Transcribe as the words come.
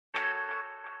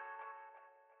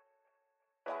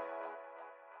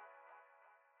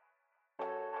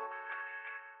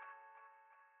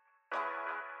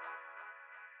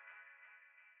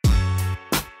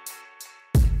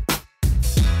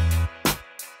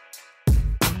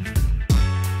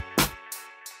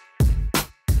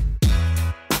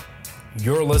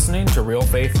You're listening to Real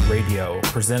Faith Radio,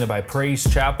 presented by Praise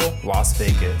Chapel, Las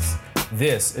Vegas.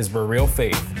 This is where real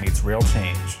faith meets real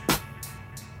change.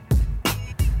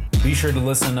 Be sure to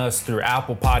listen to us through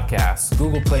Apple Podcasts,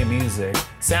 Google Play Music,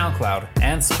 SoundCloud,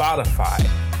 and Spotify.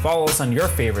 Follow us on your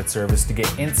favorite service to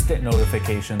get instant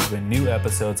notifications when new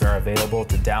episodes are available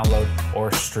to download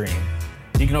or stream.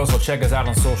 You can also check us out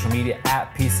on social media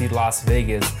at PC Las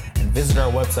Vegas and visit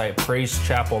our website,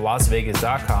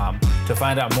 praisechapellasvegas.com, to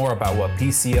find out more about what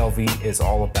PCLV is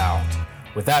all about.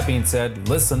 With that being said,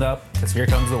 listen up, because here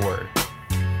comes the word.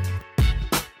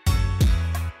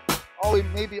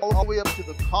 Maybe all the way up to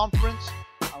the conference.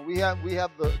 We have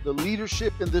the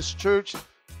leadership in this church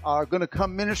are going to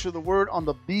come minister the word on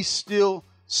the Be Still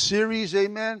series.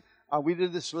 Amen. We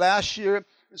did this last year.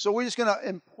 And so we're just going to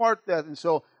impart that. And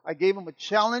so I gave them a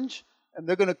challenge, and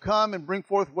they're going to come and bring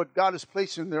forth what God has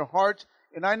placed in their hearts.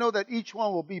 And I know that each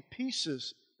one will be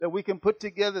pieces that we can put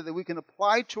together, that we can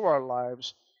apply to our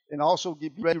lives, and also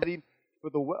get ready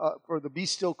for the Be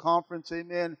Still conference.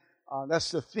 Amen.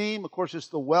 That's the theme. Of course, it's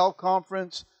the Well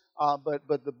conference, but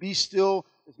the Be Still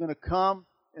is going to come,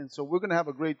 and so we're going to have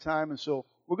a great time. And so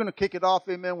we're going to kick it off,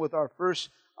 amen, with our first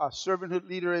servanthood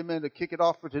leader, amen, to kick it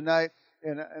off for tonight.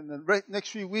 And the next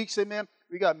few weeks, amen,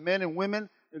 we got men and women.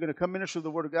 They're going to come minister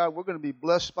the Word of God. We're going to be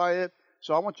blessed by it.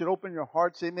 So I want you to open your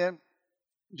hearts, amen.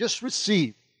 Just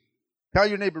receive. Tell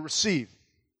your neighbor, receive.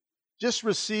 Just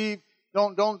receive.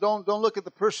 Don't look at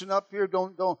the person up here.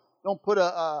 Don't put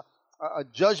a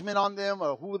judgment on them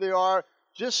or who they are.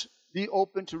 Just be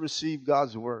open to receive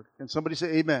God's word. Can somebody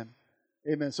say amen?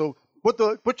 Amen. So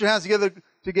put your hands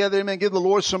together, amen. Give the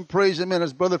Lord some praise, amen,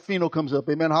 as Brother Fino comes up.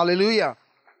 Amen. Hallelujah.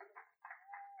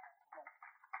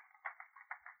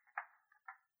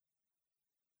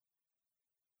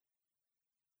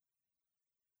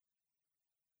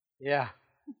 Yeah.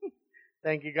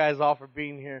 Thank you guys all for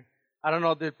being here. I don't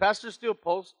know, did Pastor still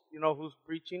post, who's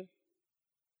preaching?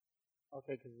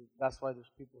 Okay, because that's why there's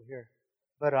people here.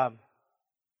 But I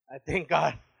thank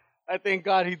God. I thank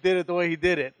God he did it the way he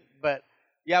did it. But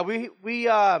yeah, we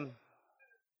I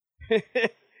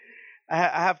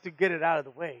have to get it out of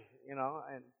the way, and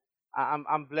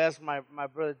I'm blessed. My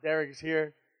brother Derek is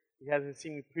here. He hasn't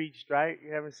seen me preach, right?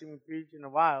 You haven't seen me preach in a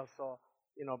while, so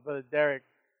brother Derek,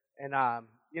 and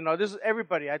this is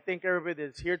everybody. I think everybody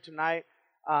that's here tonight.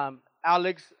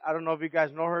 Alex, I don't know if you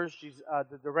guys know her. She's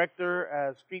the director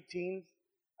of Street Teens.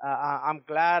 I'm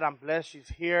glad, I'm blessed she's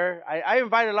here. I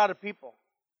invite a lot of people.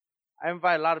 I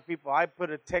put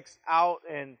a text out,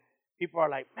 and people are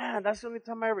like, man, that's the only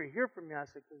time I ever hear from you. I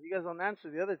said, because you guys don't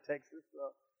answer the other texts,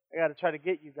 so I got to try to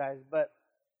get you guys. But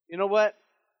you know what?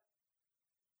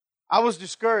 I was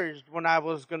discouraged when I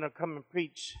was going to come and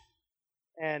preach.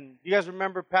 And you guys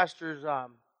remember Pastor's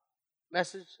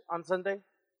message on Sunday?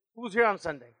 Who was here on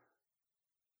Sunday?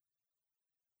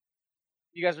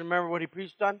 You guys remember what he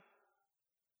preached on?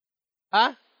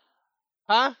 Huh?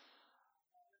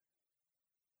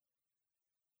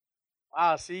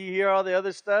 Wow, see, you hear all the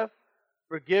other stuff?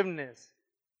 Forgiveness.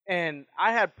 And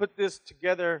I had put this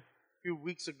together a few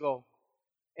weeks ago,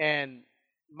 and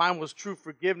mine was true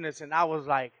forgiveness, and I was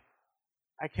like,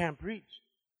 I can't preach.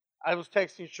 I was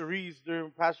texting Cherise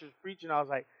during Pastor's preaching. I was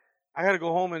like, I got to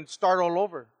go home and start all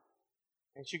over.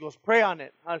 And she goes, pray on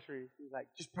it, huh, Cherise? She's like,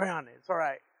 just pray on it. It's all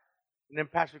right. And then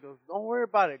Pastor goes, don't worry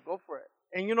about it. Go for it.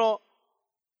 And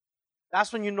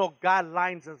that's when God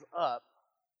lines us up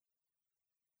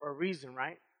for a reason,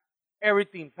 right?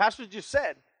 Everything. Pastor just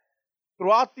said,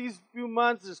 throughout these few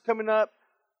months is coming up,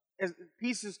 as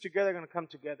pieces together are going to come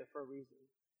together for a reason.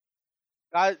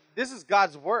 God, this is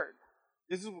God's word.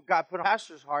 This is what God put on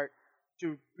Pastor's heart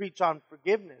to preach on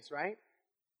forgiveness, right?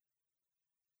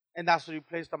 And that's what he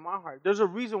placed on my heart. There's a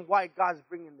reason why God's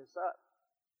bringing this up.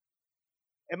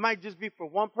 It might just be for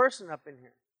one person up in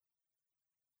here.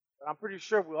 But I'm pretty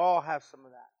sure we all have some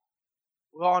of that.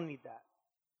 We all need that.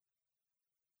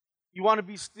 You want to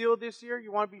be still this year?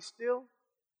 You want to be still?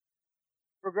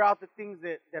 Figure out the things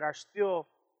that are still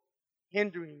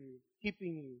hindering you,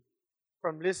 keeping you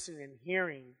from listening and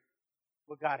hearing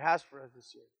what God has for us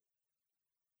this year.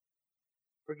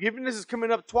 Forgiveness is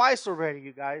coming up twice already,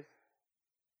 you guys.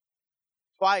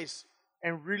 Twice,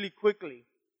 and really quickly.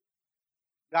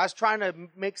 God's trying to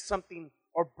make something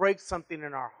or break something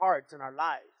in our hearts, in our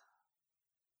lives.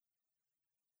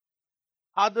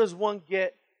 How does one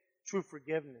get true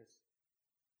forgiveness?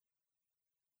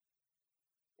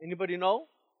 Anybody know?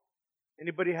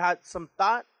 Anybody had some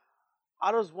thought?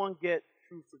 How does one get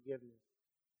true forgiveness?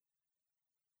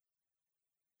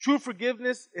 True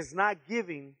forgiveness is not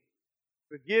giving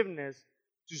forgiveness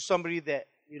to somebody that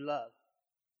you love.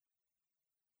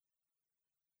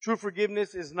 True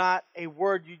forgiveness is not a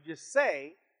word you just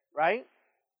say, right?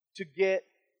 To get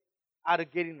out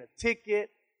of getting a ticket.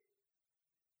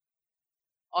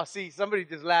 Oh, see, somebody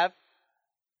just laughed.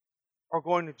 Or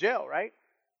going to jail, right?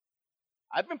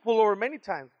 I've been pulled over many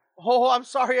times. Oh, I'm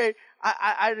sorry.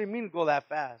 I didn't mean to go that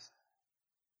fast.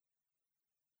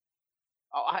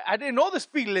 Oh, I didn't know the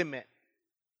speed limit.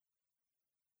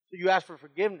 So you ask for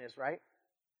forgiveness, right?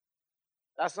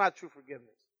 That's not true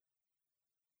forgiveness.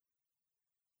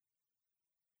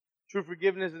 True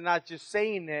forgiveness is not just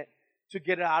saying it to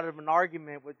get out of an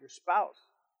argument with your spouse,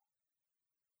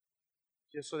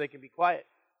 just so they can be quiet.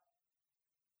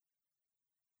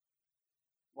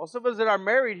 Most of us that are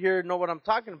married here know what I'm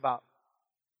talking about.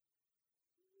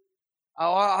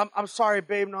 Oh, I'm sorry,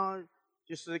 babe. No,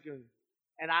 just so they can.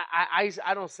 And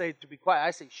I don't say to be quiet.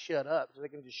 I say shut up, so they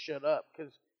can just shut up.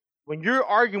 Because when you're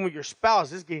arguing with your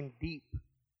spouse, it's getting deep.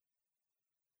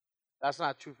 That's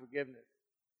not true forgiveness.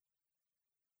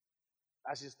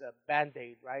 That's just a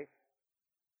Band-Aid, right?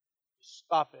 Just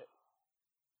stop it.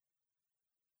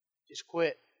 Just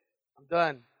quit. I'm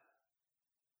done.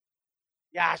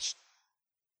 Yeah.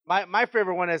 My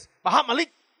favorite one is Muhammad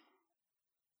Malik.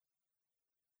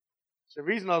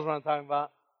 Cerise knows what I'm talking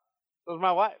about. So is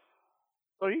my wife.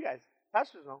 So do you guys.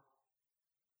 Pastors know.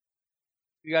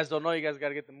 If you guys don't know, you guys got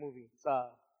to get the movie. It's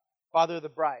Father of the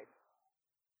Bride.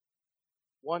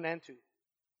 1 and 2.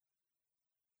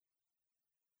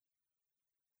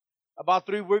 About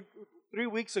 3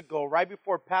 weeks ago, right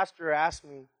before Pastor asked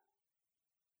me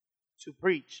to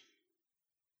preach,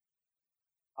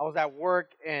 I was at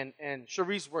work, and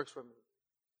Cherise works for me.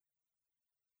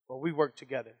 Well, we work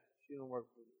together. She didn't work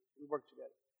for me. We work together.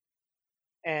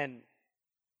 And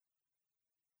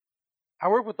I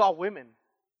work with all women.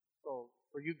 So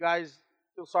for you guys,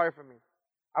 feel sorry for me.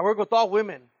 I work with all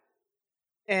women.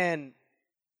 And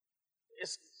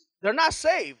they're not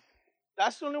saved.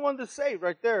 That's the only one that's saved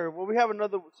right there. Well, we have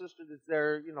another sister that's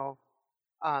there, you know.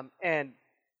 And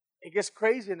it gets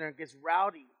crazy in there. It gets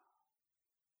rowdy.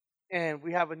 And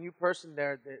we have a new person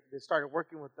there that started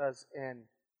working with us. And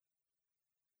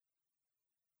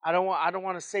I don't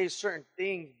want to say certain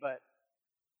things, but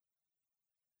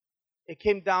it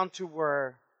came down to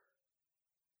where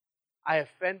I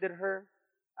offended her,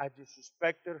 I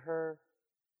disrespected her,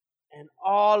 and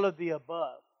all of the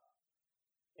above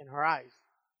in her eyes.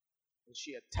 And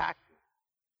she attacked me.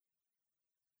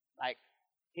 Like,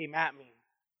 came at me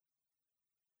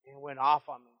and went off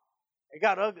on me. It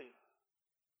got ugly.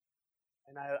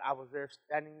 And I was there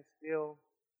standing still,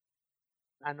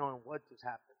 not knowing what just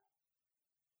happened.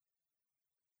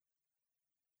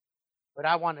 But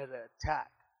I wanted to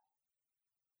attack.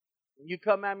 When you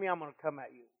come at me, I'm going to come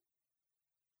at you.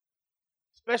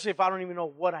 Especially if I don't even know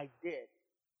what I did.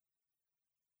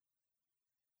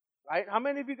 Right? How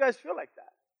many of you guys feel like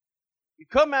that? You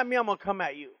come at me, I'm going to come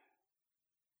at you.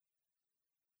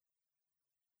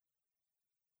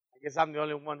 I guess I'm the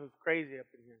only one who's crazy up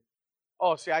in here.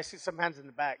 Oh, see, I see some hands in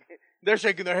the back. They're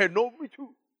shaking their head. No, me too.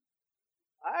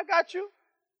 I got you.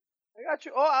 I got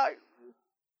you.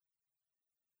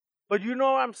 But you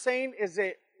know what I'm saying is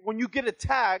that when you get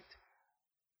attacked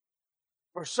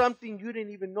for something you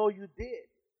didn't even know you did,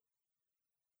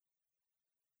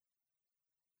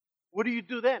 what do you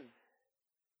do then?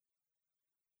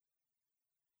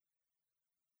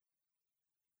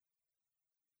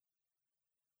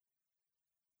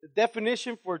 The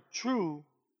definition for true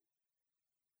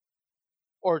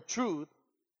or truth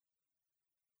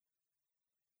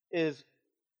is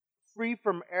free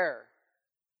from error,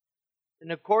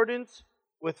 in accordance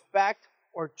with fact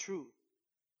or truth.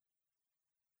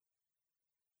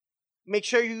 Make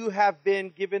sure you have been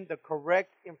given the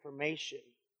correct information.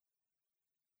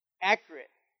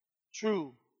 Accurate,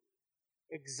 true,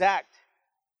 exact,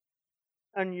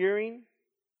 unerring,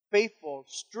 faithful,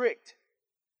 strict,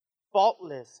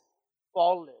 faultless,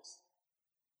 flawless,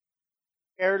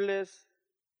 errorless,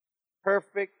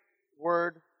 perfect,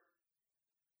 word,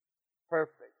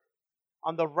 perfect.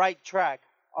 On the right track,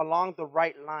 along the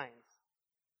right lines.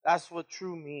 That's what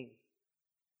true means.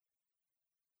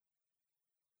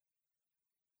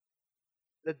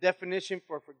 The definition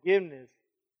for forgiveness,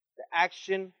 the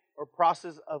action or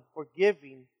process of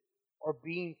forgiving or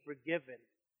being forgiven.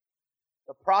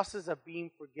 The process of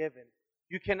being forgiven.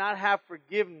 You cannot have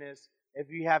forgiveness if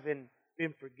you haven't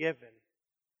been forgiven.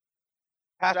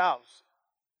 Spouse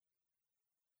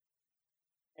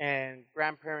and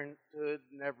grandparenthood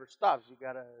never stops. You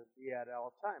gotta be at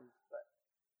all times. But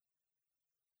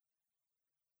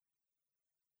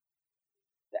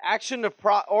the action of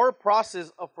or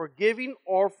process of forgiving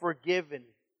or forgiven,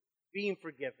 being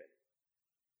forgiven.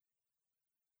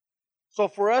 So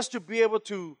for us to be able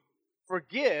to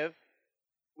forgive,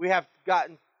 we have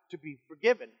gotten to be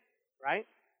forgiven, right?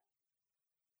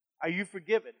 Are you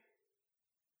forgiven?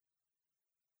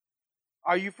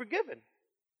 Are you forgiven?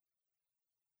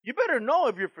 You better know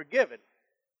if you're forgiven.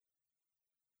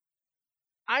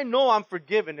 I know I'm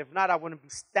forgiven. If not, I wouldn't be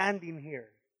standing here.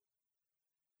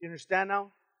 You understand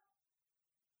now?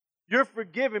 You're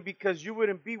forgiven because you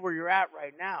wouldn't be where you're at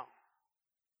right now.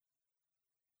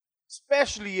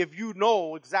 Especially if you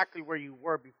know exactly where you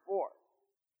were before.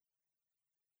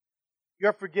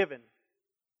 You're forgiven.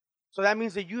 So that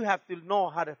means that you have to know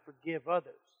how to forgive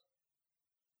others.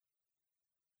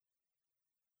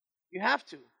 You have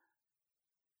to.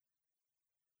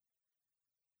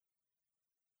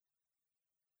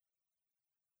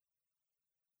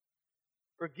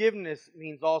 Forgiveness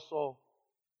means also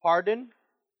pardon,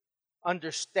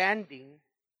 understanding,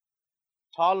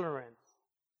 tolerance,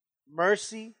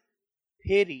 mercy,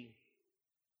 pity,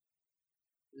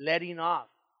 letting off.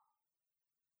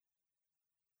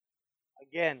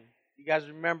 Again, you guys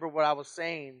remember what I was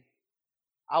saying?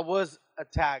 I was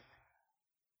attacked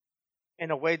in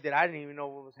a way that I didn't even know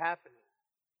what was happening.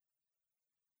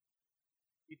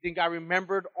 You think I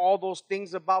remembered all those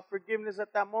things about forgiveness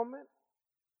at that moment?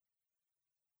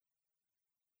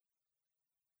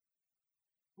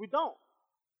 We don't.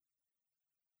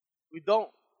 We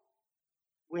don't.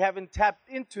 We haven't tapped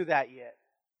into that yet.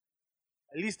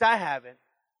 At least I haven't.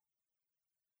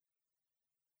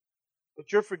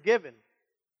 But you're forgiven.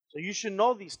 So you should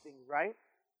know these things, right?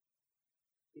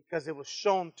 Because it was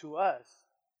shown to us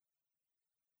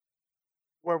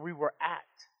where we were at.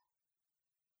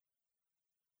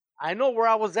 I know where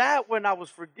I was at when I was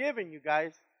forgiven, you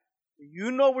guys.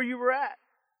 You know where you were at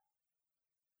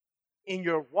in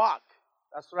your walk.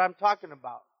 That's what I'm talking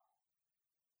about.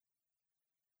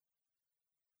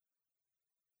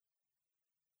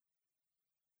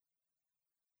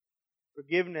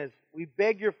 Forgiveness. We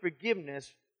beg your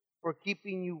forgiveness for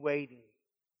keeping you waiting.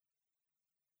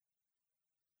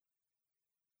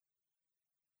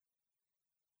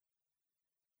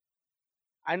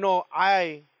 I know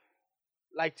I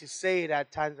like to say it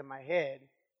at times in my head.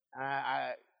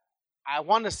 I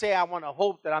want to say, I want to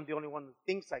hope that I'm the only one who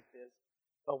thinks like this,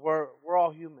 but we're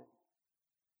all human.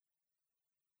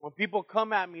 When people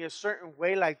come at me a certain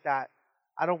way like that,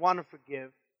 I don't want to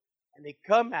forgive, and they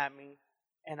come at me,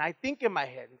 and I think in my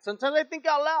head, and sometimes I think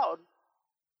out loud.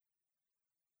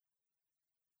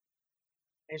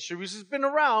 And Sharice has been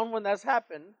around when that's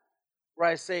happened, where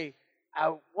I say,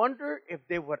 I wonder if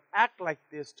they would act like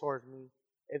this towards me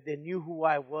if they knew who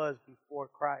I was before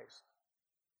Christ.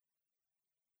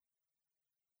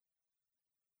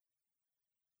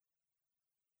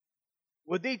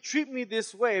 Would they treat me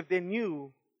this way if they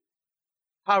knew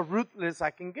how ruthless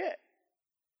I can get?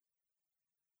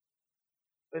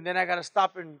 And then I got to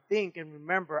stop and think and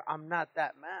remember, I'm not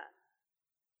that man.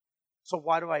 So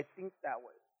why do I think that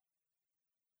way?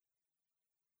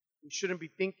 We shouldn't be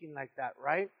thinking like that,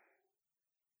 right?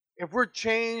 If we're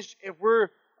changed, if we're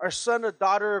a son or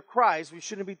daughter of Christ, we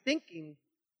shouldn't be thinking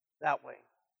that way.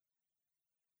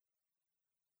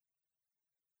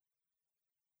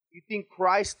 You think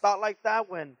Christ thought like that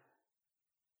when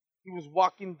he was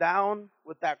walking down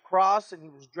with that cross and he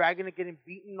was dragging it, getting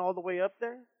beaten all the way up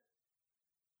there?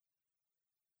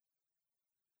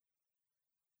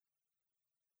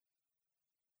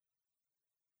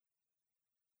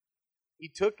 He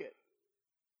took it.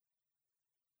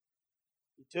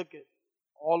 He took it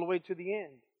all the way to the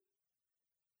end.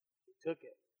 He took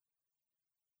it.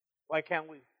 Why can't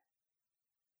we?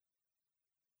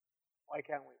 Why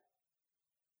can't we?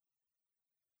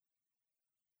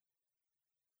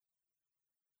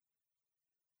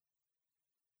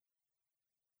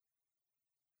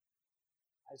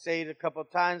 I say it a couple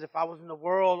of times. If I was in the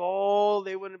world, oh,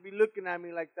 they wouldn't be looking at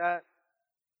me like that.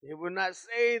 They would not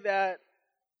say that.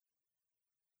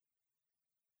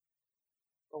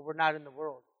 But we're not in the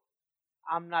world.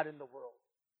 I'm not in the world.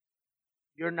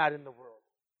 You're not in the world.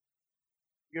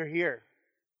 You're here.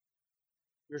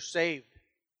 You're saved.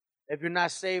 If you're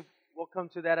not saved, we'll come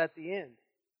to that at the end.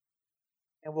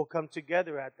 And we'll come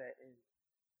together at that end.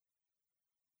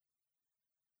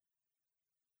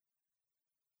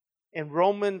 In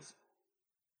Romans,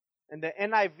 in the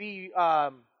NIV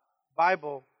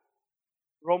Bible,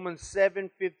 Romans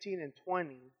 7:15 and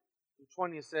 20. In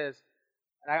 20 it says,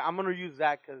 and I'm going to use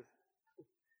that because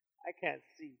I can't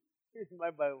see.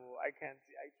 My Bible, I can't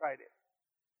see. I tried it.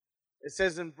 It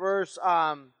says in verse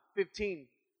 15,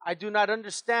 I do not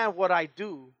understand what I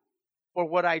do, for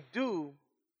what I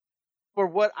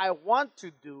want to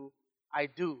do, I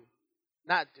do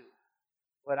not do.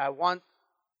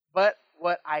 But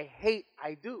what I hate,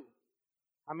 I do.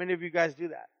 How many of you guys do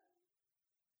that?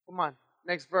 Come on,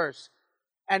 next verse.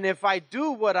 And if I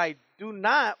do what I do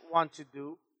not want to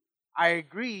do, I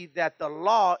agree that the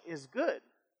law is good.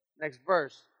 Next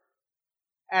verse.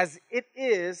 As it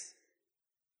is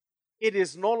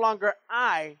no longer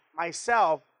I,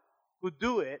 myself, who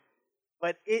do it,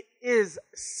 but it is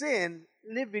sin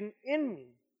living in me.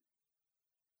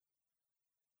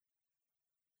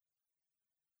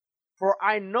 For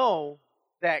I know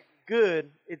that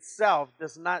good itself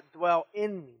does not dwell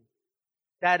in me,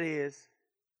 that is,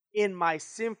 in my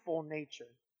sinful nature.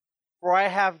 For I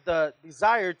have the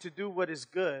desire to do what is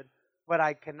good, but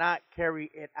I cannot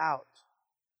carry it out.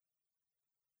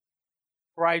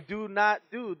 For I do not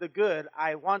do the good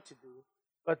I want to do,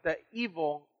 but the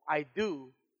evil I do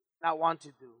not want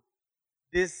to do,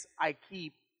 this I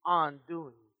keep on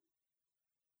doing.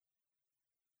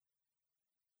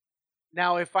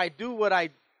 Now, if I do what I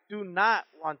do not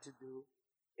want to do,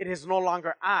 it is no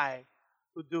longer I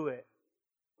who do it,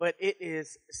 but it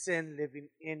is sin living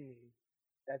in me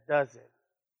that does it.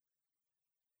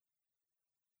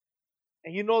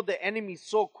 And you know the enemy is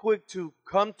so quick to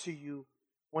come to you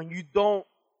when you don't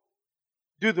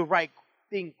do the right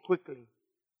thing quickly.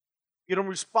 You don't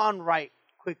respond right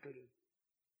quickly.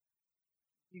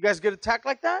 You guys get attacked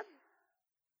like that?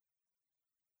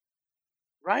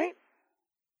 Right?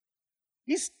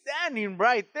 He's standing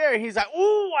right there. He's like,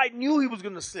 oh, I knew he was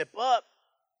going to slip up.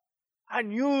 I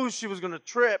knew she was going to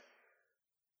trip.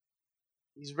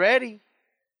 He's ready.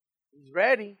 He's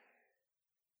ready.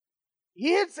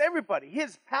 He hits everybody. He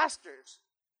hits pastors.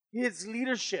 He hits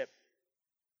leadership.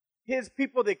 He hits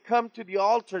people that come to the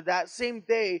altar that same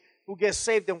day who get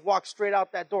saved and walk straight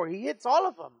out that door. He hits all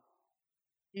of them.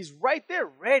 He's right there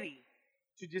ready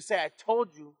to just say, I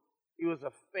told you he was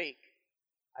a fake.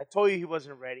 I told you he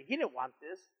wasn't ready. He didn't want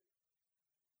this.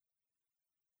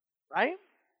 Right?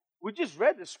 We just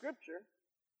read the scripture.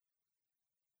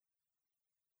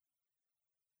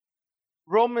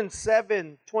 Romans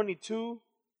 7:22 through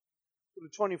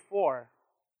 24.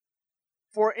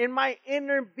 For in my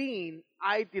inner being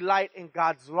I delight in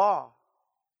God's law.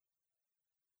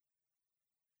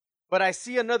 But I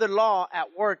see another law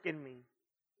at work in me,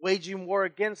 waging war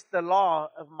against the law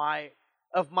of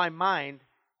my mind,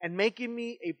 and making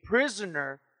me a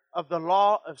prisoner of the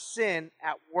law of sin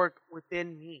at work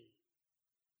within me.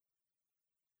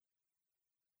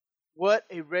 What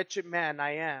a wretched man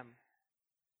I am.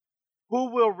 Who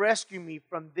will rescue me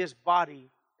from this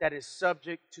body that is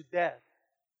subject to death?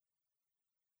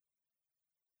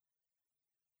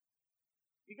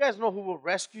 You guys know who will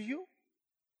rescue you?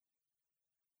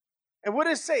 And what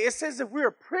does it say? It says that we're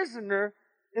a prisoner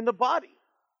in the body.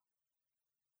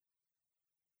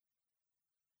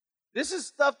 This is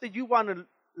stuff that you want to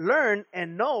learn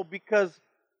and know, because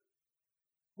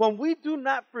when we do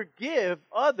not forgive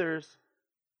others,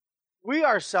 we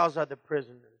ourselves are the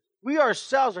prisoners. We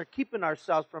ourselves are keeping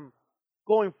ourselves from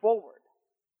going forward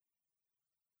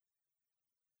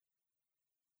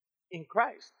in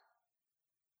Christ.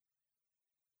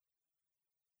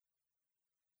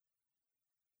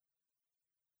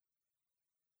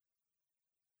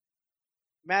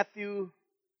 Matthew,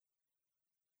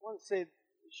 I want to say it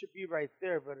should be right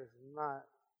there, but it's not.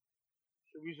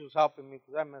 Sharice was helping me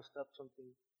because I messed up something.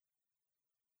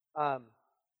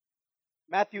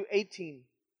 Matthew 18,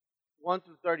 1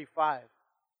 through 35.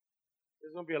 This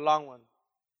is going to be a long one.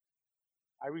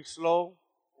 I read slow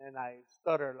and I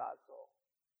stutter a lot, so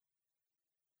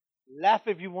laugh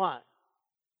if you want.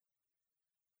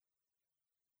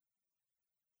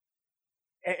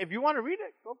 If you want to read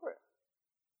it, go for it.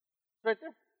 It's right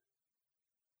there.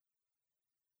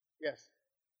 Yes.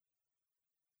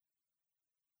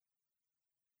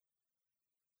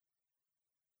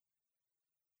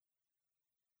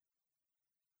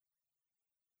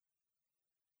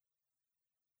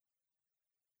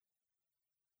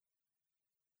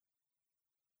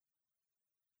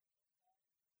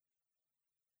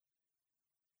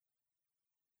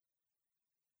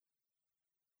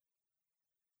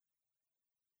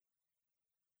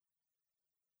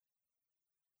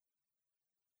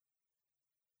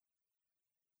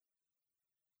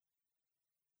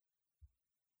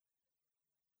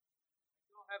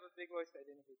 Don't have a big voice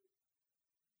identification.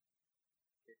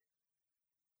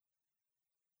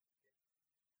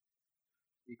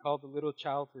 He called the little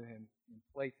child to him and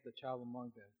placed the child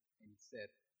among them. And he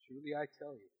said, truly I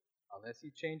tell you, unless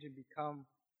you change and become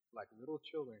like little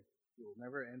children, you will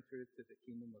never enter into the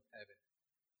kingdom of heaven.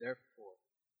 Therefore,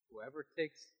 whoever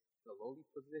takes the lowly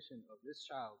position of this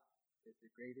child is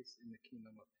the greatest in the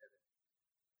kingdom of heaven.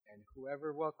 And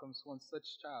whoever welcomes one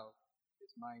such child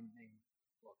is my name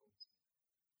welcomes me.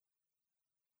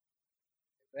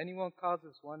 If anyone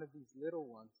causes one of these little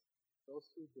ones,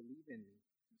 those who believe in me,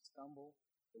 to stumble,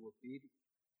 it would be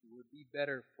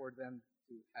better for them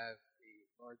to have a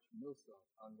large millstone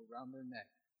hung around their neck,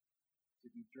 to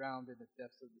be drowned in the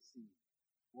depths of the sea.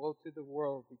 Woe to the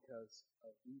world because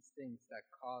of these things that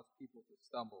cause people to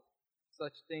stumble.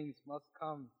 Such things must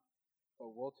come,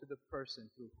 but woe to the person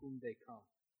through whom they come.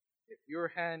 If your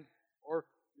hand or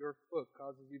your foot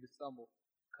causes you to stumble,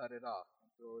 cut it off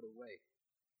and throw it away.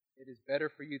 It is better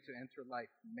for you to enter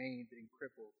life maimed and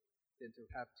crippled than to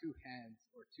have 2 hands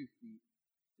or 2 feet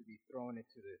to be thrown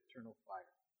into the eternal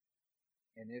fire.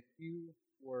 And if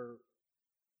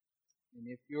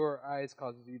your eyes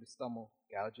causes you to stumble,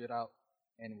 gouge it out.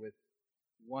 And with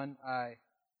one eye,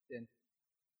 then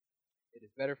it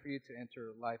is better for you to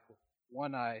enter life with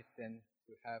one eye than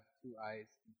to have 2 eyes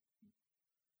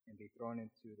and be thrown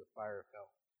into the fire of hell.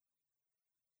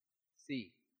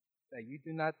 See that you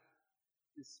do not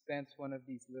dispense one of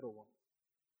these little ones,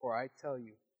 for I tell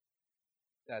you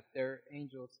that their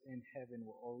angels in heaven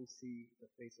will always see the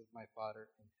face of my Father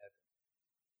in heaven.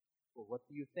 But what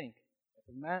do you think? If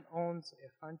a man owns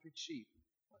 100 sheep,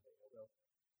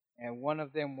 and one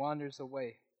of them wanders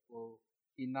away, will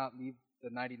he not leave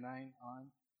the 99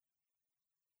 on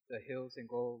the hills and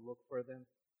go look for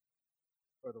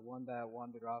the one that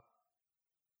wandered off?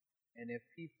 And if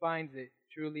he finds it,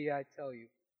 truly I tell you,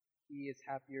 he is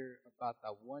happier about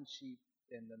that one sheep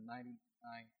than the 99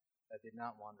 that did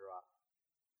not wander off.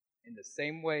 In the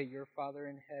same way, your Father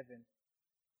in heaven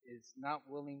is not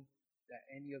willing that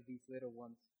any of these little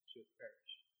ones should perish.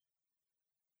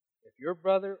 If your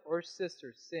brother or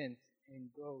sister sins,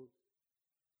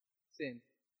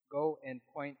 go and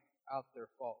point out their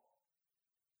fault.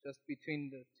 Just between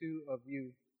the 2 of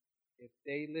you, if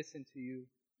they listen to you,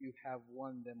 you have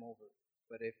won them over.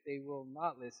 But if they will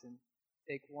not listen,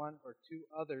 take 1 or 2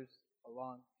 others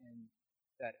along, and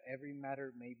that every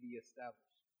matter may be established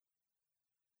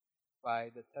by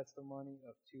the testimony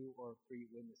of 2 or 3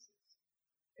 witnesses.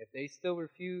 If they still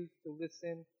refuse to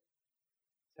listen,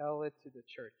 tell it to the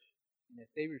church. And if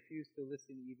they refuse to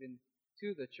listen even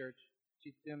to the church,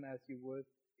 treat them as you would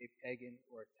a pagan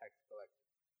or a tax collector.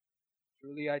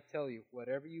 Truly I tell you,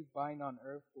 whatever you bind on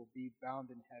earth will be bound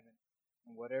in heaven,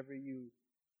 and whatever you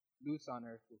loose on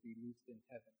earth will be loosed in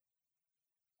heaven.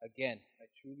 Again, I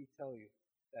truly tell you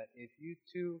that if you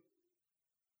 2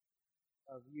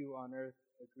 of you on earth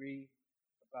agree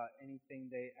about anything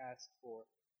they ask for,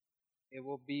 it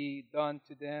will be done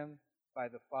to them by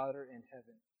the Father in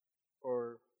heaven.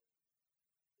 For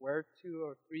where 2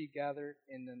 or 3 gather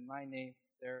in my name,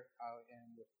 there I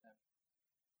am with them.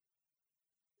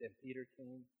 Then Peter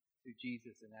came to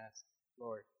Jesus and asked,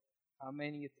 Lord, how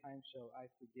many times shall I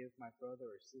forgive my brother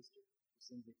or sister who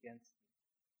sins against me?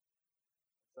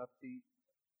 It's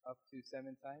up to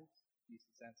 7 times?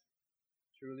 Jesus answered,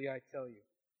 truly I tell you,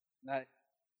 not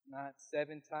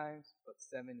 7 times, but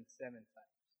 77 times.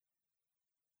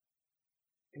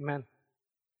 Amen.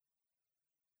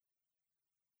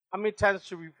 How many times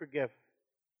should we forgive?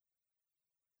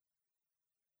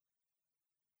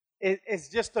 It's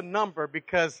just a number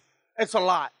because it's a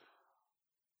lot.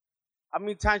 How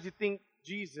many times do you think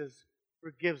Jesus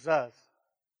forgives us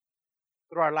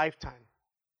through our lifetime?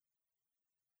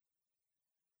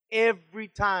 Every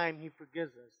time he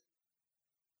forgives us.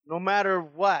 No matter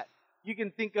what. You can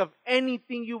think of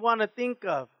anything you want to think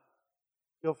of.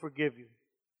 He'll forgive you.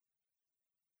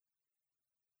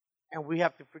 And we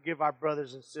have to forgive our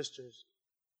brothers and sisters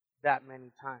that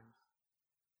many times.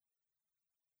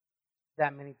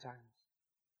 That many times.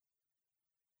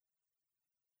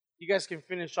 You guys can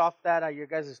finish off that at your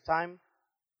guys' time.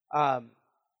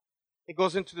 It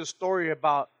goes into the story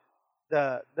about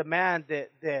the man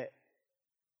that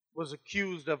was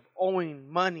accused of owing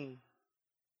money,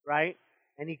 right?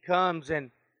 And he comes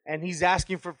and he's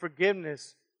asking for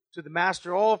forgiveness to the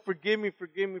master. Oh, forgive me,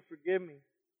 forgive me, forgive me.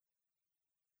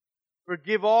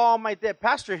 Forgive all my debt.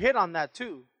 Pastor hit on that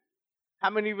too. How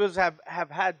many of us have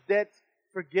had debts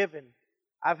forgiven?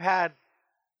 I've had,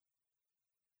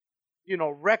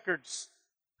 records,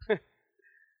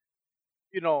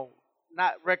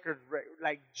 not records,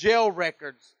 like jail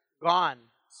records gone,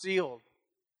 sealed.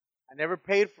 I never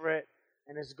paid for it,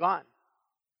 and it's gone.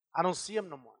 I don't see them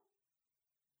no more.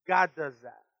 God does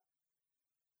that.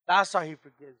 That's how he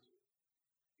forgives you.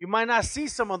 You might not see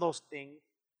some of those things.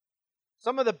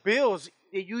 Some of the bills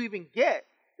that you even get,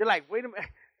 you're like, wait a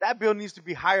minute, that bill needs to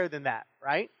be higher than that,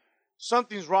 right?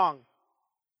 Something's wrong.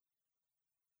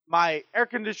 My air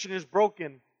conditioner is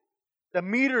broken. The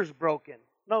meter's broken.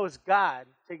 No, it's God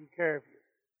taking care of you.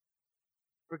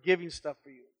 Forgiving stuff for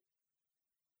you.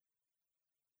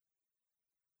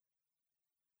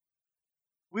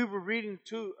 we were reading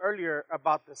too earlier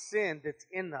about the sin that's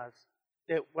in us.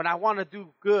 That when I want to do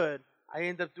good, I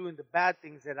end up doing the bad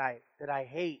things that I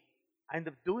hate. I end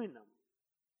up doing them.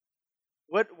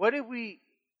 What did we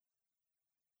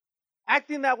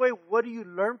acting that way? What do you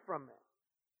learn from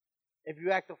it? If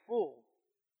you act a fool,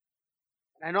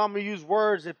 and I know I'm gonna use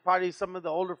words that probably some of the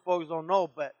older folks don't know,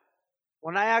 but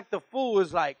when I act a fool,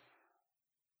 is like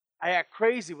I act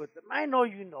crazy with them. I know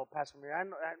you know, Pastor Mary. I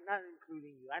know, I'm not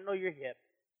including you. I know you're hip,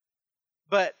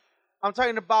 but I'm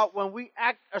talking about when we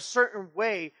act a certain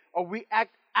way or we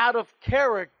act out of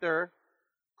character,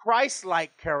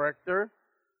 Christ-like character.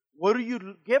 What do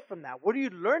you get from that? What do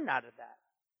you learn out of that?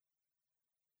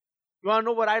 You want to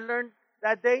know what I learned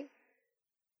that day?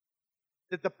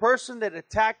 That the person that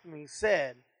attacked me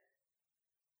said,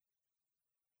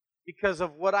 because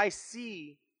of what I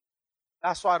see,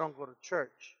 that's why I don't go to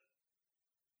church.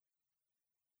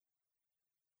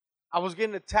 I was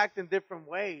getting attacked in different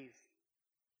ways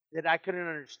that I couldn't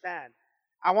understand.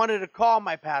 I wanted to call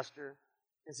my pastor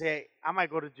and say, hey, I might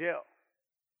go to jail.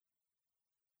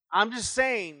 I'm just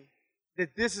saying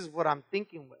that this is what I'm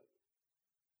thinking with.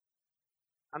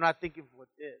 I'm not thinking with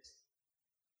this.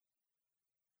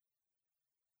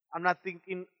 I'm not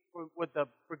thinking with a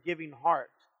forgiving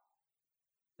heart,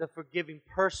 the forgiving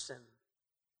person.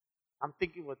 I'm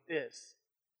thinking with this.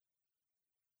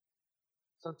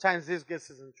 Sometimes this gets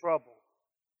us in trouble.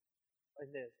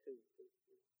 Like this, too.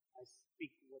 I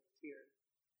speak with tears.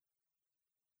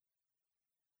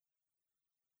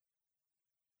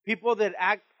 People that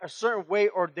act a certain way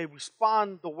or they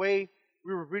respond the way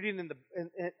we were reading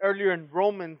earlier in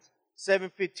Romans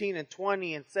 7:15 and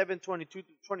 20 and 7:22 through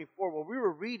 24, where we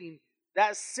were reading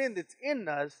that sin that's in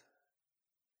us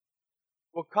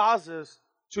will cause us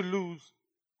to lose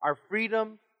our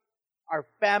freedom, our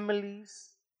families,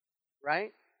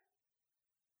 right?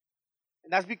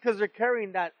 And that's because they're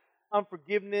carrying that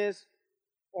unforgiveness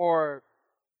or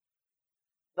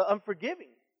the unforgiving.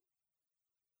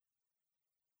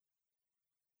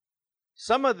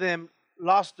 Some of them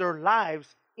lost their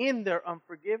lives in their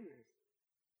unforgiveness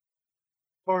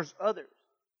towards others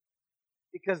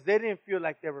because they didn't feel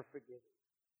like they were forgiven.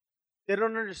 They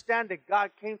don't understand that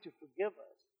God came to forgive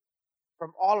us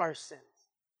from all our sins.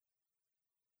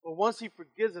 But once He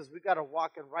forgives us, we got to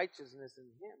walk in righteousness in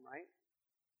Him, right?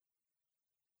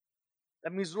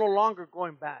 That means no longer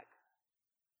going back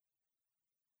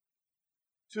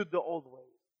to the old ways.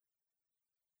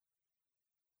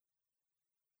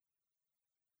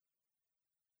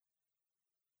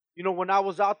 You know, when I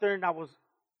was out there and I was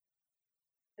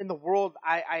in the world,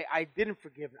 I didn't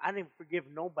forgive. I didn't forgive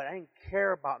nobody. I didn't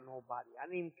care about nobody. I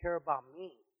didn't even care about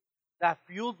me. That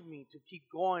fueled me to keep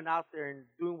going out there and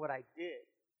doing what I did.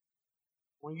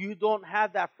 When you don't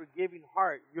have that forgiving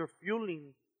heart, you're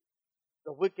fueling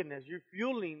the wickedness. You're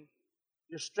fueling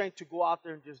your strength to go out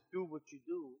there and just do what you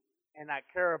do and not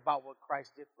care about what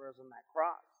Christ did for us on that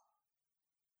cross.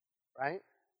 Right?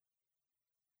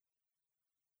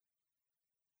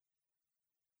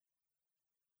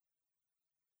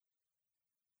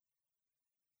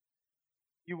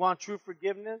 You want true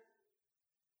forgiveness?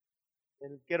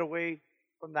 Then get away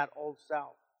from that old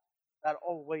self, that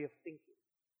old way of thinking.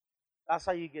 That's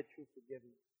how you get true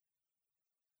forgiveness.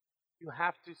 You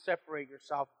have to separate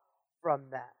yourself from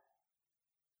that.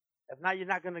 If not, you're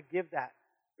not going to give that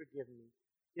forgiveness.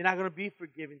 You're not going to be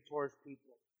forgiving towards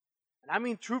people. And I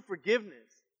mean true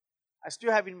forgiveness. I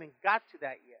still haven't even got to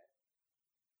that yet.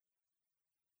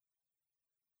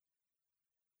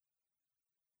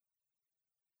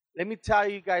 Let me tell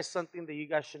you guys something that you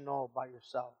guys should know about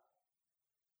yourself.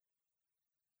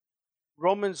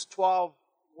 Romans 12,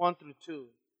 1 through 2,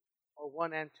 or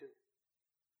 1 and 2.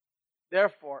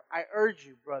 Therefore, I urge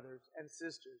you, brothers and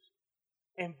sisters,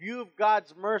 in view of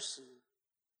God's mercy,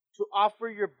 to offer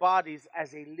your bodies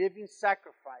as a living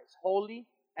sacrifice, holy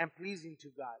and pleasing to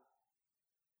God.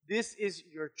 This is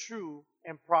your true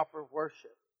and proper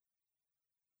worship.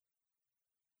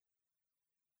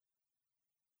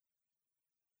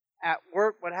 At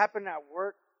work, what happened at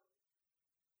work,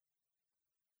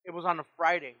 it was on a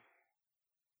Friday.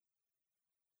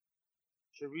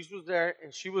 Sharice was there,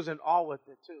 and she was in awe with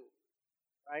it too,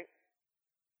 right?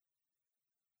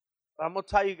 But I'm going to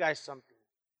tell you guys something.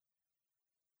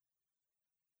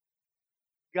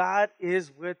 God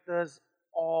is with us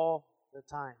all the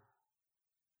time.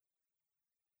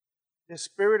 The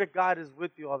Spirit of God is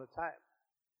with you all the time.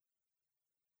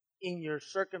 In your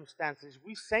circumstances.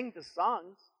 We sang the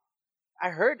songs. I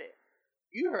heard it.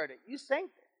 You heard it. You sang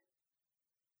it.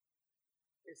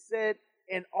 It said,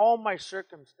 in all my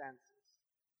circumstances,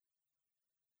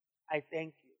 I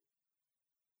thank you.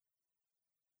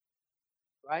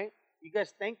 Right? You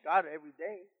guys thank God every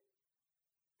day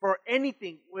for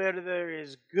anything, whether there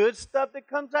is good stuff that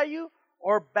comes at you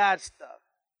or bad stuff.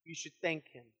 You should thank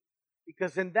Him.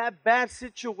 Because in that bad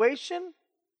situation,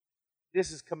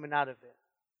 this is coming out of it.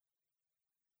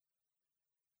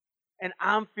 And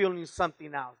I'm feeling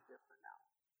something else different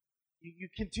now. You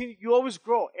continue, you always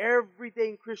grow. Every day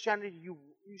in Christianity, you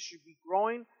should be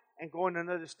growing and going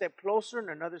another step closer and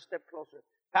another step closer.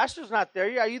 Pastor's not there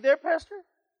yet. Are you there, Pastor?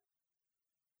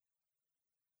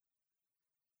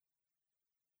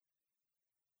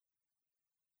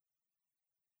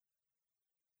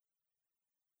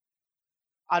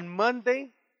 On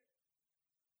Monday,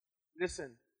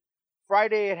 listen,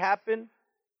 Friday it happened,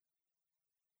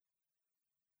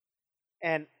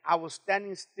 and I was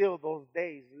standing still those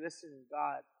days, listening,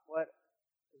 God, what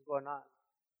is going on?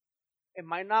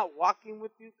 Am I not walking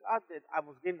with you, God, that I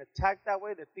was getting attacked that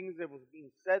way, the things that was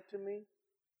being said to me?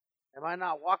 Am I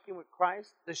not walking with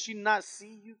Christ? Does she not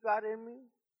see you, God, in me?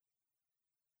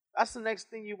 That's the next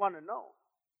thing you want to know.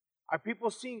 Are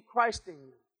people seeing Christ in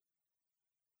you?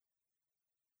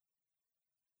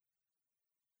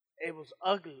 It was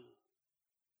ugly.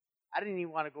 I didn't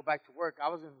even want to go back to work. I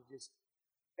was going to just,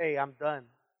 hey, I'm done.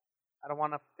 I don't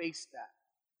want to face that.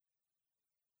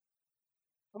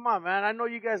 Come on, man. I know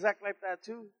you guys act like that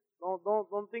too.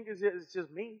 Don't think it's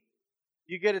just me.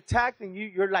 You get attacked and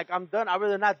you're like, I'm done. I'd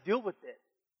rather not deal with it.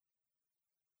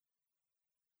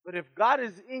 But if God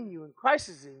is in you and Christ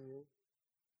is in you,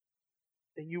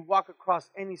 then you walk across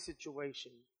any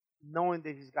situation knowing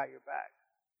that He's got your back.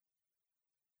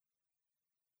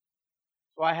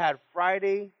 So I had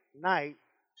Friday night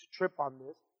to trip on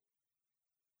this.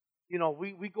 You know,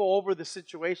 we go over the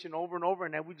situation over and over,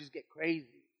 and then we just get crazy.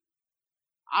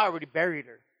 I already buried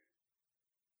her.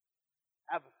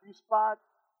 I have a few spots.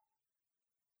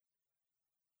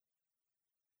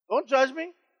 Don't judge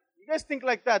me. You guys think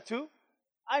like that too?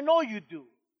 I know you do.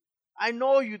 I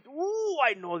know you do. Ooh,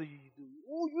 I know that you do.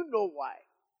 Ooh, you know why.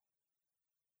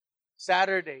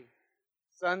 Saturday,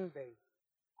 Sunday,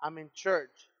 I'm in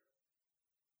church.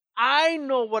 I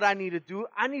know what I need to do.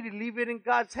 I need to leave it in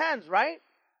God's hands, right?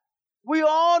 We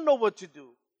all know what to do.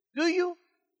 Do you?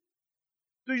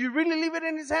 Do you really leave it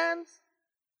in His hands?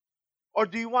 Or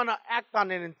do you want to act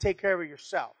on it and take care of it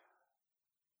yourself?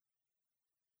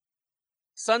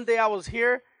 Sunday I was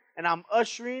here and I'm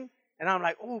ushering and I'm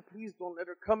like, oh, please don't let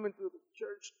her come in through the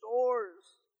church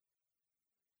doors.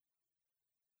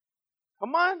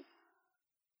 Come on.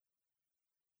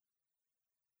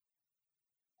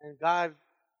 And God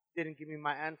didn't give me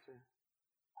my answer.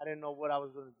 I didn't know what I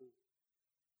was going to do.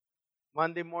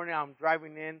 Monday morning, I'm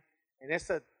driving in, and it's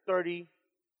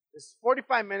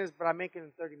 45 minutes, but I make it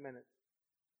in 30 minutes.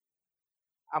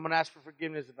 I'm going to ask for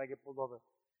forgiveness if I get pulled over.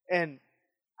 And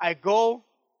I go,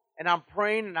 and I'm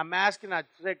praying, and I'm asking, I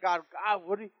say, God,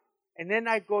 what do you... And then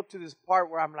I go to this part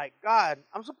where I'm like, God,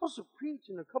 I'm supposed to preach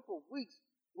in a couple of weeks.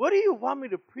 What do you want me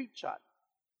to preach on?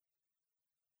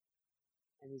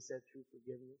 And He said, true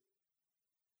forgiveness.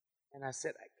 And I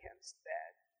said, I can't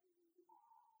stand you.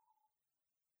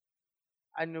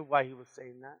 I knew why He was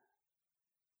saying that.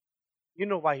 You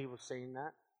know why He was saying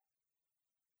that.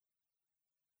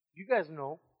 You guys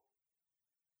know.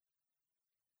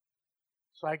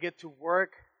 So I get to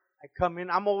work. I come in.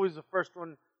 I'm always the first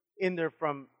one in there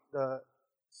from the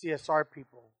CSR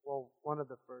people. Well, one of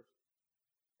the first.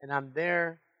 And I'm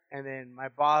there. And then my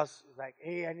boss is like,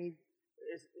 hey,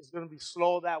 it's going to be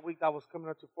slow that week. I was coming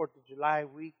up to 4th of July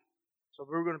week. So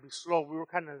we were going to be slow. We were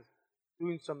kind of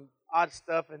doing some odd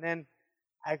stuff. And then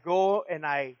I go and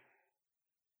I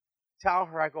tell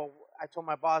her, I told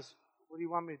my boss, what do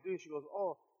you want me to do? She goes,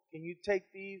 oh, can you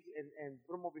take these and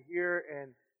put them over here?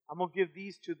 And I'm going to give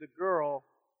these to the girl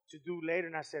to do later.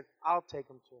 And I said, I'll take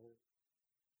them to her.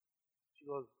 She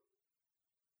goes,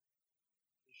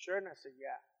 you sure? And I said,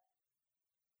 yeah.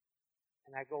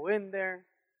 And I go in there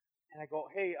and I go,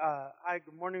 hey, hi,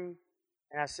 good morning.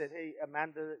 And I said, hey,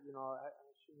 Amanda, you know, I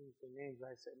shouldn't say names.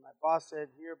 I said, my boss said,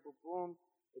 here, boom, boom,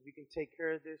 if you can take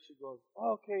care of this. She goes,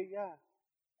 oh, okay, yeah.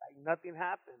 Like nothing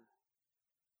happened.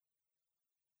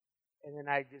 And then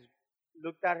I just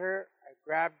looked at her, I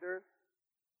grabbed her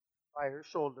by her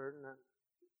shoulder,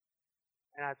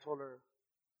 and I told her,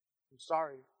 I'm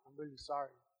sorry, I'm really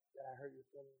sorry that I hurt your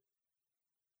feelings,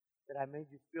 that I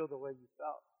made you feel the way you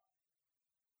felt.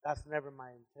 That's never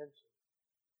my intention.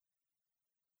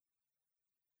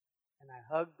 And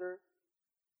I hugged her,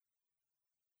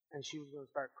 and she was going to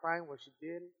start crying, what she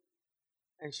did,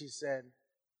 and she said,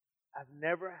 I've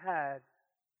never had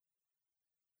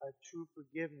a true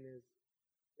forgiveness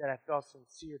that I felt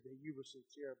sincere, that you were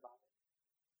sincere about it.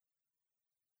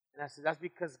 And I said, that's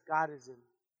because God is in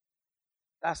me.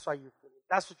 That's why you're feeling.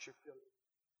 That's what you're feeling.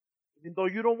 Even though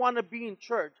you don't want to be in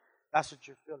church, that's what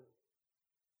you're feeling.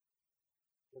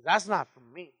 Because that's not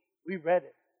from me. We read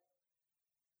it.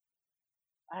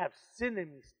 I have sin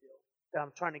in me still that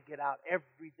I'm trying to get out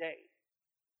every day.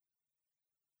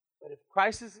 But if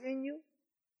Christ is in you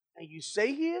and you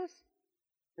say He is,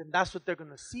 then that's what they're going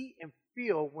to see and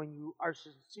feel when you are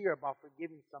sincere about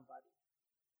forgiving somebody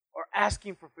or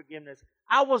asking for forgiveness.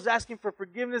 I was asking for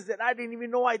forgiveness that I didn't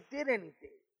even know I did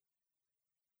anything.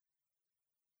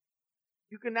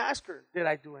 You can ask her, did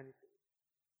I do anything?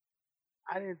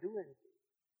 I didn't do anything.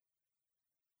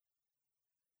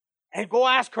 And go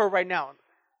ask her right now.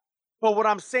 But what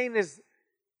I'm saying is,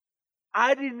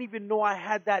 I didn't even know I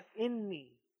had that in me.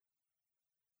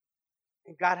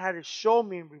 And God had to show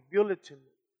me and reveal it to me.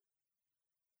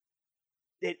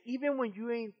 That even when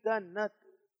you ain't done nothing,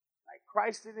 like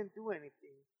Christ didn't do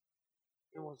anything,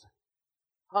 and was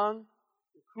hung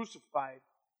and crucified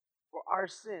for our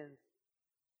sins,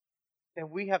 then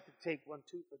we have to take 1,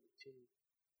 2 for the team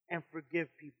and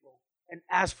forgive people and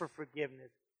ask for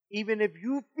forgiveness. Even if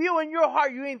you feel in your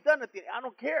heart you ain't done nothing, I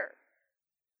don't care.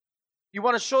 You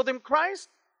want to show them Christ?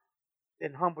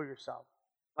 Then humble yourself.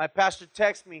 My pastor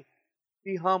texted me,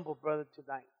 be humble, brother,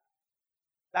 tonight.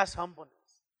 That's humbleness.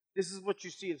 This is what you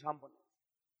see as humbleness.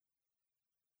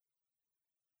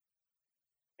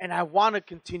 And I want to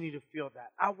continue to feel that.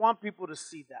 I want people to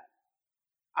see that.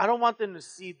 I don't want them to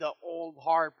see the old,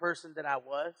 hard person that I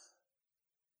was.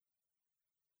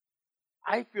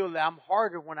 I feel that I'm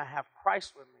harder when I have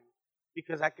Christ with me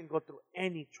because I can go through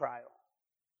any trial,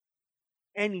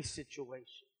 any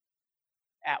situation,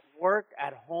 at work,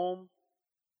 at home,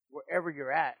 wherever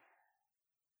you're at.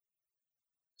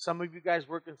 Some of you guys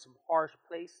work in some harsh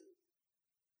places.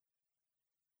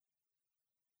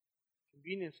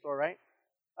 Convenience store, right?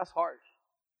 That's harsh.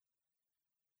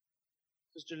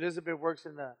 Sister Elizabeth works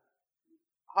in the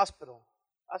hospital.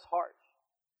 That's harsh.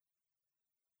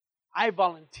 I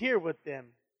volunteer with them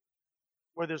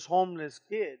where there's homeless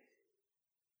kids,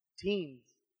 teens.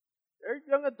 They're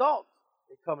young adults.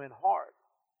 They come in hard.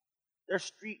 They're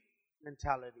street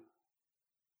mentality.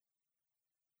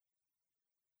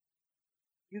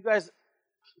 You guys,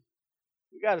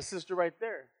 we got a sister right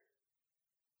there.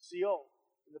 CO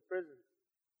in the prison.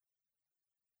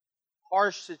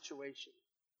 Harsh situation.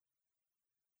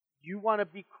 You want to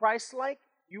be Christ-like?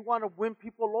 You want to win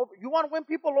people over? You want to win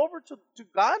people over to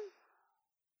God?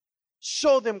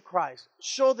 Show them Christ.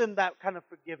 Show them that kind of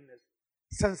forgiveness.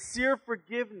 Sincere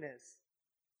forgiveness.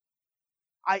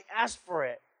 I asked for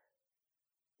it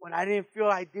when I didn't feel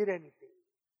I did anything.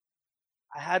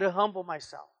 I had to humble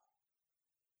myself.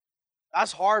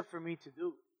 That's hard for me to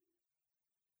do.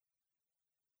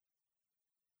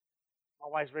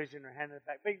 My wife's raising her hand in the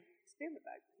back. Babe, stay in the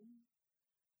back.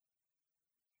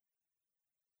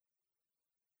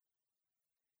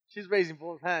 She's raising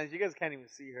both hands. You guys can't even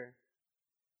see her.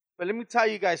 But let me tell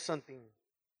you guys something.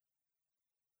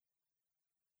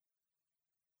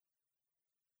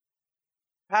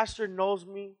 Pastor knows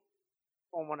me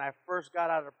from when I first got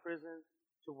out of prison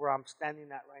to where I'm standing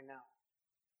at right now.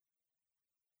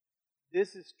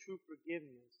 This is true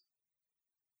forgiveness.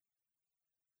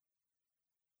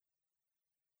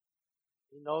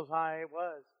 He knows how it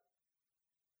was.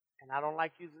 And I don't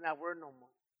like using that word no more.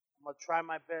 I'm going to try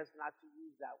my best not to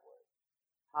use that word.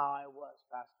 How I was,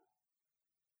 Pastor.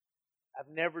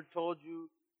 I've never told you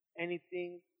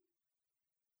anything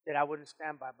that I wouldn't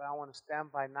stand by, but I want to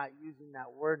stand by not using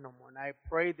that word no more. And I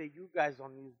pray that you guys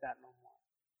don't use that no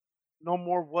more. No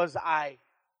more was I.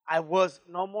 I was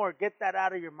no more. Get that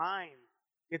out of your mind.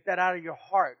 Get that out of your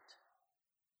heart.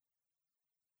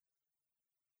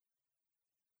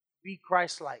 Be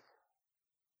Christ-like.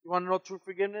 You want to know true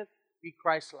forgiveness? Be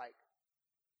Christ-like.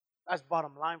 That's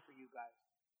bottom line for you guys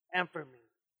and for me.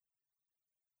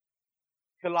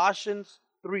 Colossians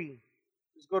 3.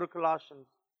 Let's go to Colossians.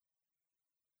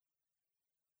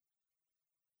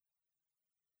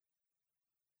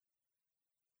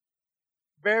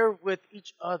 Bear with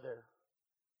each other.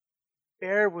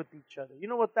 Bear with each other. You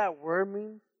know what that word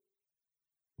means?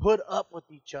 Put up with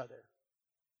each other.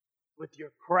 With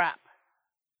your crap.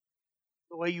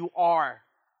 The way you are.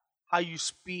 How you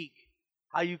speak.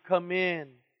 How you come in.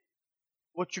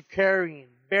 What you're carrying.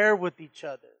 Bear with each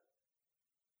other.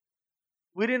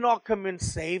 We didn't all come in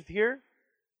saved here.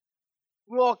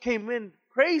 We all came in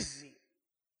crazy.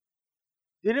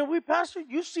 Didn't we, Pastor?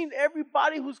 You've seen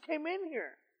everybody who's came in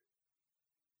here.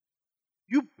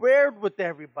 You bared with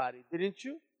everybody, didn't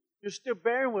you? You're still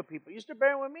bearing with people. You're still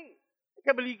bearing with me. I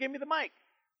can't believe you gave me the mic.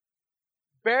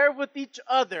 Bear with each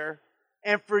other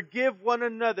and forgive one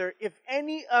another if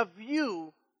any of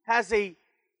you has a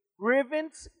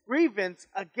grievance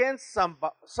against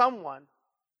someone,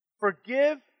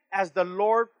 forgive as the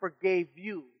Lord forgave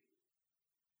you.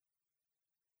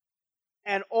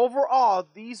 And over all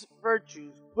these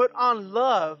virtues, put on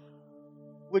love,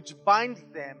 which binds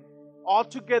them all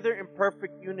together in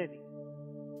perfect unity.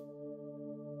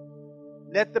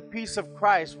 Let the peace of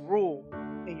Christ rule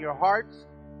in your hearts,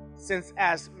 since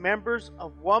as members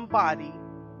of one body,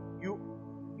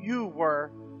 you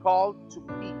were called to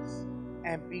peace,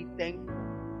 and be thankful.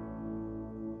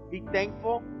 Be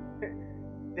thankful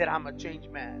that I'm a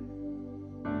changed man.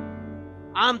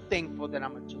 I'm thankful that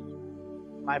I'm a changed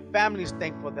man. My family's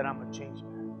thankful that I'm a changed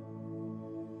man.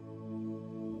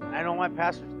 And I know my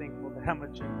pastor's thankful that I'm a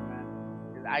changed man,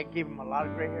 because I gave him a lot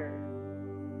of gray hair,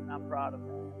 and I'm proud of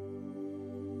that.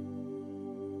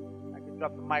 I could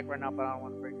drop the mic right now, but I don't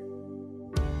want to break it.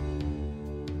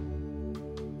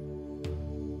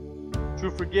 True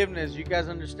forgiveness. You guys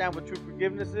understand what true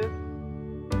forgiveness is?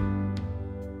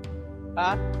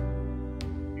 Huh?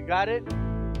 You got it?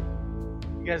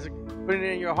 You guys are putting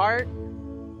it in your heart?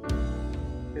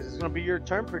 Because it's going to be your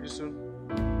turn pretty soon.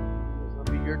 It's going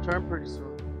to be your turn pretty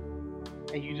soon.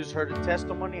 And you just heard a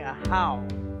testimony of how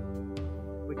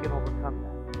we can overcome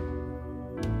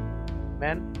that.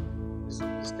 Amen?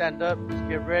 Just stand up. Just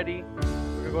get ready. We're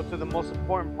going to go to the most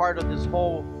important part of this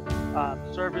whole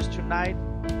service tonight.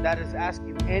 That is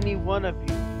asking any one of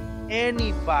you,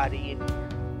 anybody in here.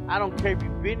 I don't care if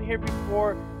you've been here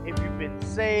before, if you've been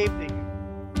saved, if you've